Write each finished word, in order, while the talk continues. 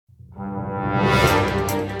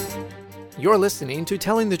You're listening to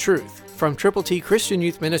Telling the Truth from Triple T Christian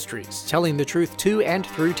Youth Ministries, telling the truth to and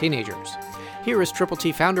through teenagers. Here is Triple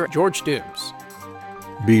T founder George Dooms.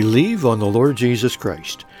 Believe on the Lord Jesus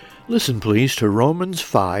Christ. Listen, please, to Romans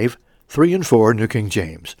 5, 3 and 4, New King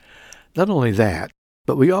James. Not only that,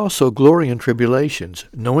 but we also glory in tribulations,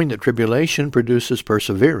 knowing that tribulation produces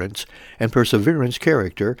perseverance, and perseverance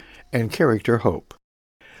character, and character hope.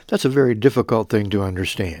 That's a very difficult thing to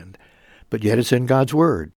understand, but yet it's in God's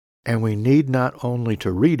Word, and we need not only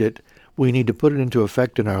to read it, we need to put it into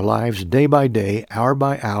effect in our lives day by day, hour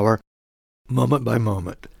by hour, moment by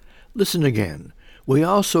moment. Listen again. We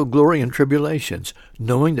also glory in tribulations,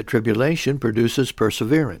 knowing that tribulation produces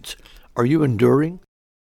perseverance. Are you enduring?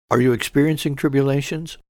 Are you experiencing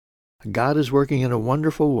tribulations? God is working in a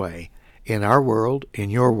wonderful way in our world,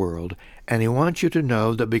 in your world, and He wants you to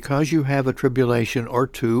know that because you have a tribulation or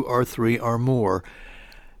two or three or more,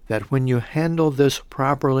 that when you handle this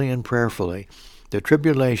properly and prayerfully, the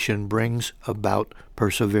tribulation brings about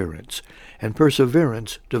perseverance, and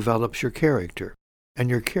perseverance develops your character, and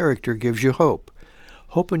your character gives you hope.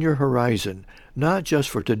 Hope in your horizon, not just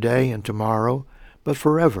for today and tomorrow, but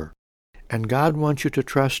forever. And God wants you to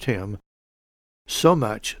trust Him so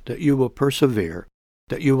much that you will persevere,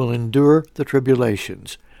 that you will endure the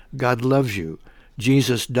tribulations. God loves you.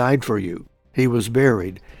 Jesus died for you. He was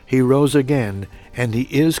buried. He rose again, and He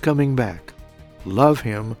is coming back. Love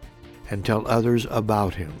Him and tell others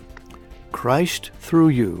about Him. Christ, through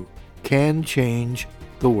you, can change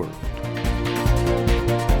the world.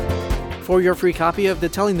 For your free copy of the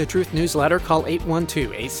Telling the Truth newsletter, call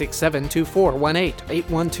 812-867-2418,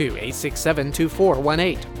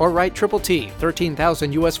 812-867-2418, or write Triple T,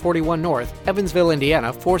 13,000 U.S. 41 North, Evansville,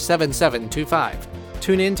 Indiana, 47725.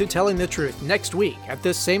 Tune in to Telling the Truth next week at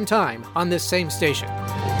this same time on this same station.